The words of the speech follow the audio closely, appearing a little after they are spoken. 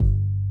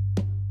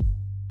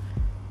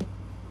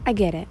I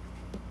get it.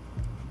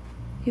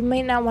 You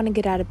might not want to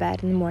get out of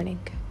bed in the morning.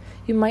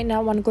 You might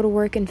not want to go to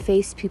work and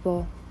face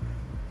people.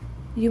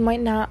 You might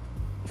not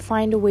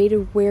find a way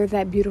to wear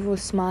that beautiful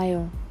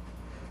smile.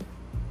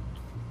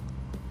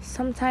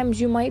 Sometimes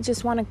you might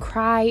just want to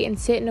cry and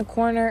sit in a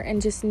corner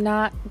and just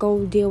not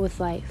go deal with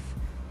life.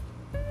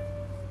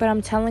 But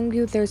I'm telling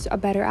you, there's a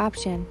better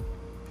option.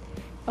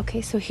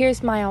 Okay, so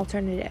here's my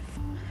alternative.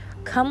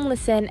 Come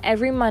listen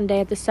every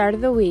Monday at the start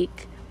of the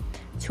week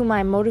to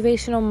my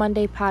Motivational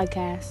Monday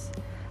podcast.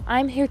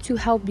 I'm here to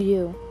help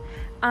you.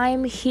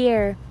 I'm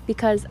here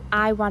because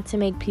I want to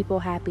make people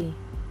happy.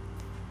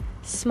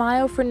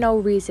 Smile for no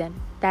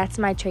reason. That's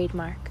my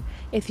trademark.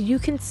 If you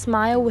can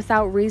smile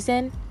without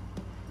reason,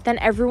 then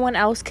everyone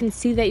else can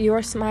see that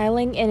you're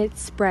smiling and it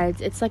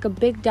spreads. It's like a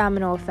big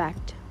domino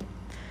effect.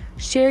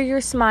 Share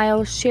your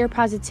smile, share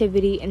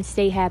positivity, and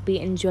stay happy.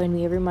 And join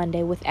me every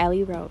Monday with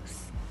Allie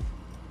Rose.